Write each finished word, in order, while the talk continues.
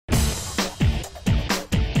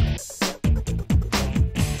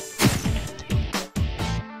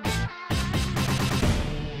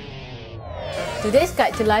Today's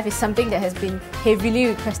guide to life is something that has been heavily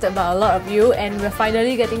requested by a lot of you, and we're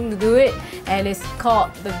finally getting to do it, and it's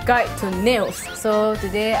called the guide to nails. So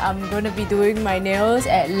today I'm going to be doing my nails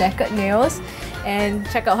at Lacquered Nails, and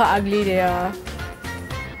check out how ugly they are.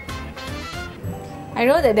 I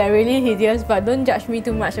know that they're really hideous, but don't judge me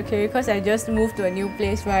too much, okay? Because I just moved to a new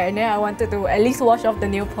place, right? And then I wanted to at least wash off the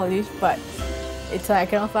nail polish, but it's like I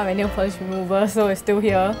cannot find my nail polish remover, so it's still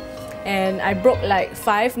here. And I broke like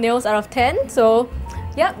 5 nails out of 10, so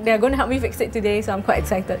yeah, they're going to help me fix it today, so I'm quite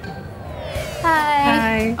excited.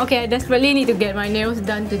 Hi! Okay, I desperately need to get my nails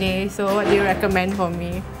done today, so what do you recommend for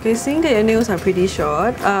me? Okay, seeing that your nails are pretty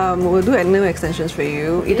short, we'll do nail extensions for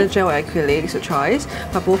you. Either gel or acrylic is your choice,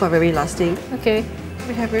 but both are very lasting. Okay.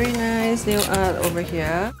 We have very nice nail art over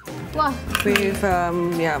here. Wow! With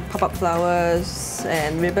pop-up flowers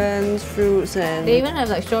and ribbons, fruits, and... They even have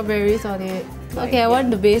like strawberries on it. Okay, I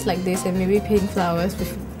want the base like this and maybe pink flowers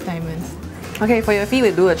with diamonds. Okay, for your feet,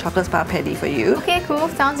 we'll do a chocolate spa pedi for you. Okay, cool.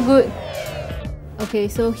 Sounds good. Okay,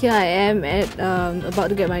 so here I am at about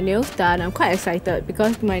to get my nails done. I'm quite excited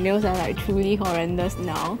because my nails are like truly horrendous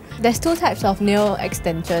now. There's 2 types of nail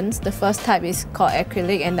extensions. The first type is called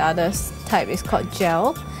acrylic and the other type is called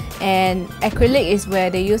gel. And acrylic is where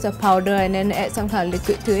they use a powder and then add some kind of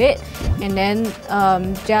liquid to it. And then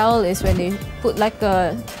gel is when they put like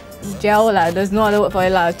a gel, there's no other word for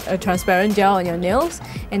it, a transparent gel on your nails,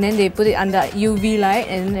 and then they put it under UV light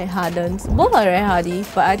and then it hardens. Both are very hardy,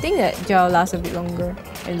 but I think that gel lasts a bit longer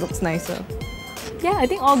and looks nicer. Yeah, I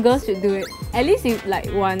think all girls should do it. At least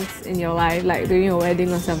like once in your life, like during your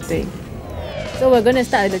wedding or something. So we're going to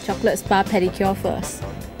start with the chocolate spa pedicure first.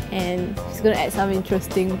 And she's going to add some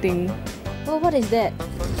interesting thing. Oh, what is that?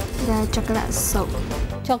 The chocolate soap.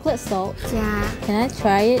 Chocolate salt? Yeah. Can I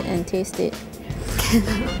try it and taste it? It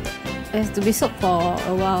has to be soaked for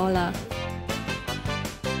a while lah.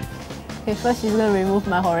 Okay, first she's gonna remove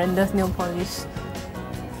my horrendous nail polish.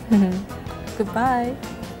 Goodbye.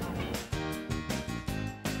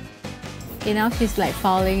 Okay, now she's like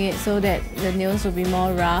filing it so that the nails will be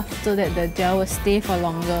more rough, so that the gel will stay for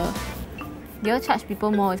longer. Do you charge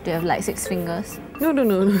people more if they have like 6 fingers? No.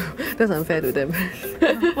 That's unfair to them.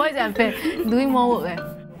 Why is it unfair? Doing more work.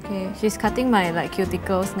 Okay, she's cutting my like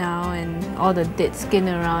cuticles now and all the dead skin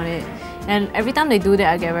around it. And every time they do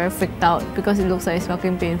that, I get very freaked out because it looks like it's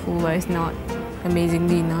fucking painful, but it's not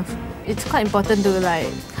amazingly enough. It's quite important to like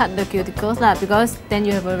cut the cuticles lah, because then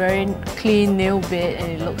you have a very clean nail bed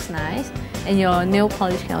and it looks nice. And your nail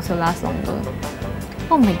polish can also last longer.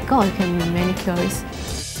 Oh my god, you can be manicurist.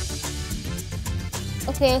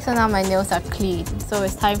 Okay, so now my nails are clean, so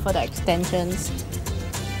it's time for the extensions.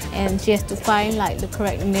 And she has to find like the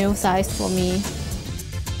correct nail size for me.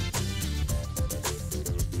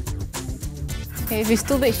 Okay, if it's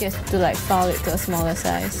too big, she has to like file it to a smaller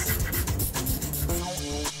size.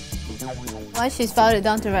 Once she's filed it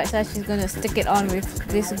down to the right size, she's gonna stick it on with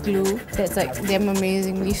this glue that's like damn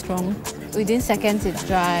amazingly strong. Within seconds it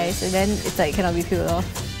dries and then it's like cannot be peeled off.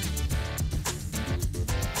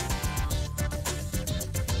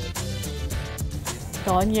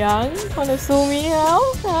 Don Young, wanna sue me now?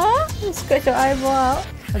 Huh? Scratch your eyeball out.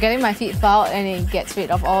 I'm getting my feet filed and it gets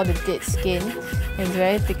rid of all the dead skin. It's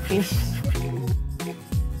very thickish.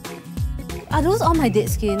 Are those all my dead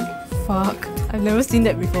skin? Fuck, I've never seen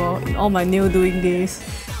that before in all my nail doing days.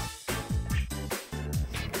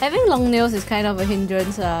 Having long nails is kind of a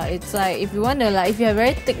hindrance. It's like if you if you have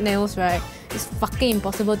very thick nails, right? It's fucking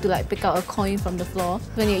impossible to like pick out a coin from the floor.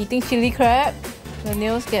 When you're eating chili crab, your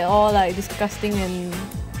nails get all like disgusting and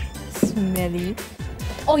smelly.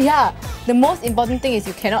 Oh yeah, the most important thing is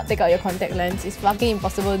you cannot take out your contact lens. It's fucking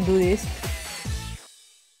impossible to do this.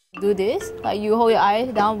 Do this, like you hold your eye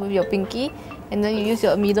down with your pinky and then you use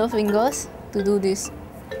your middle fingers to do this.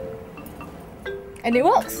 And it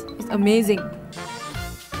works! It's amazing.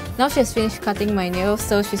 Now she has finished cutting my nails,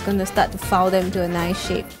 so she's going to start to file them to a nice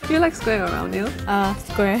shape. Do you like square or round nail?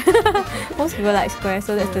 Square. Most people like square,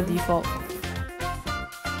 so that's the default.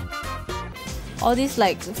 All these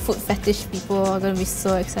like food fetish people are gonna be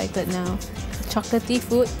so excited now. Chocolatey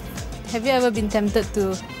food. Have you ever been tempted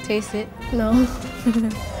to taste it? No.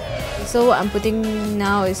 So what I'm putting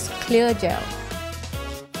now is clear gel.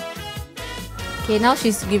 Okay, now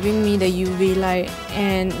she's giving me the UV light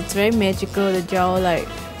and it's very magical. The gel like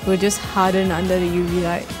will just harden under the UV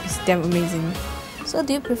light. It's damn amazing. So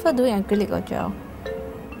do you prefer doing acrylic or gel?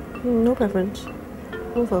 No preference.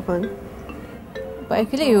 Both for fun. But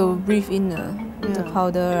acrylic you will breathe in the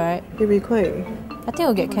powder, right? You'll be quite... I think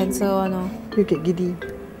you'll get cancer one or... You get giddy.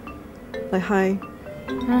 Like high.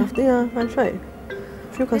 Huh? After I tried.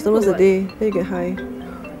 Few customers a day, then you get high.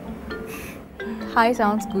 High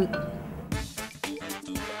sounds good.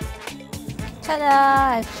 Ta-da!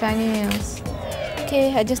 I have shiny nails.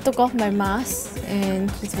 Okay, I just took off my mask and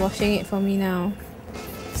she's washing it for me now.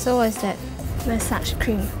 So what's that? Massage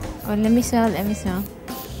cream. Oh, let me smell, let me smell.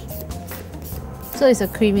 So it's a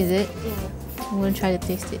cream, is it? Yeah. I'm gonna try to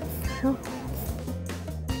taste it.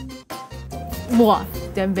 Wow,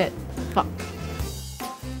 damn bad. Fuck.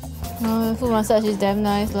 Oh, the foot massage is damn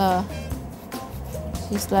nice lah.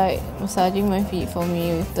 She's like massaging my feet for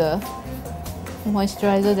me with the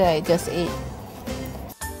moisturizer that I just ate.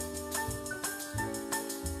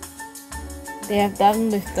 They have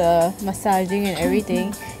done with the massaging and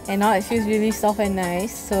everything, and now it feels really soft and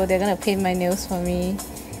nice, so they're gonna paint my nails for me.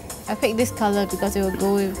 I picked this color because it will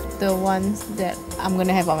go with the ones that I'm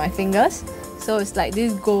gonna have on my fingers. So it's like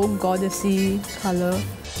this gold goddessy color.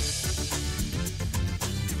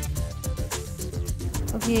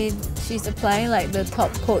 Okay, she's applying like the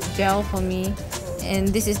top coat gel for me, and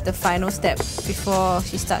this is the final step before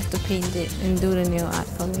she starts to paint it and do the nail art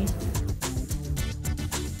for me.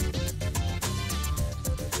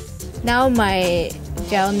 Now my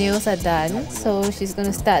gel nails are done, so she's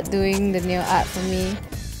gonna start doing the nail art for me.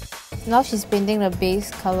 Now she's painting the base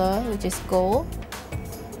color, which is gold,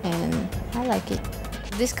 and I like it.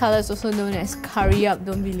 This color is also known as Curry Up,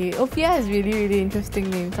 don't be late. Ophia has really interesting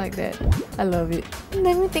names like that. I love it.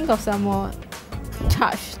 Let me think of some more.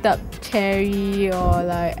 Charged up cherry, or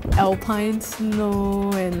like alpine snow,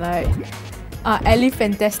 and like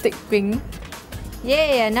elephantastic pink.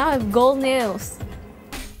 Yeah, now I have gold nails.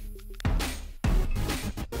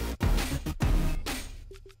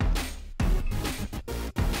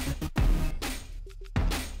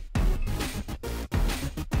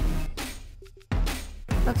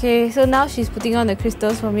 Okay, so now she's putting on the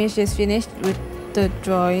crystals for me. She's finished with the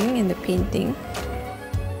drawing and the painting.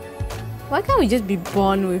 Why can't we just be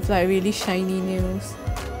born with like really shiny nails?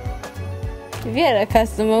 If you had a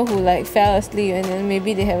customer who like fell asleep and then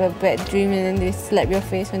maybe they have a bad dream and then they slap your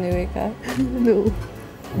face when they wake up? No.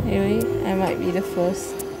 Really? I might be the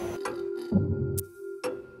first.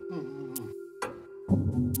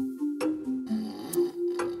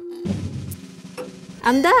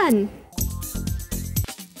 I'm done!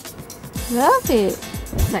 Love it!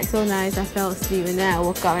 It's like so nice. I fell asleep and then I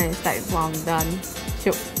woke up and it's like, wow, I'm done.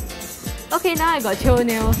 Shook. Okay, now I got chill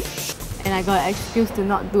nails and I got an excuse to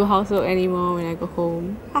not do housework anymore when I go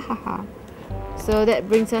home. Hahaha. So that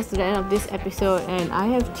brings us to the end of this episode, and I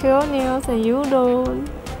have chill nails and you don't.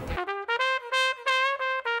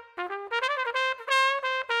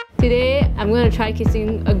 Today, I'm gonna try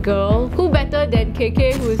kissing a girl. Who better than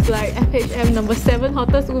KK, who's like FHM number 7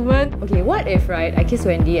 hottest woman? Okay, what if, right, I kiss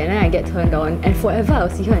Wendy and then I get turned on and forever I'll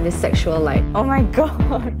see her in this sexual light? Oh my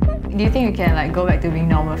god! Do you think we can like go back to being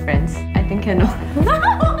normal friends? I think cannot.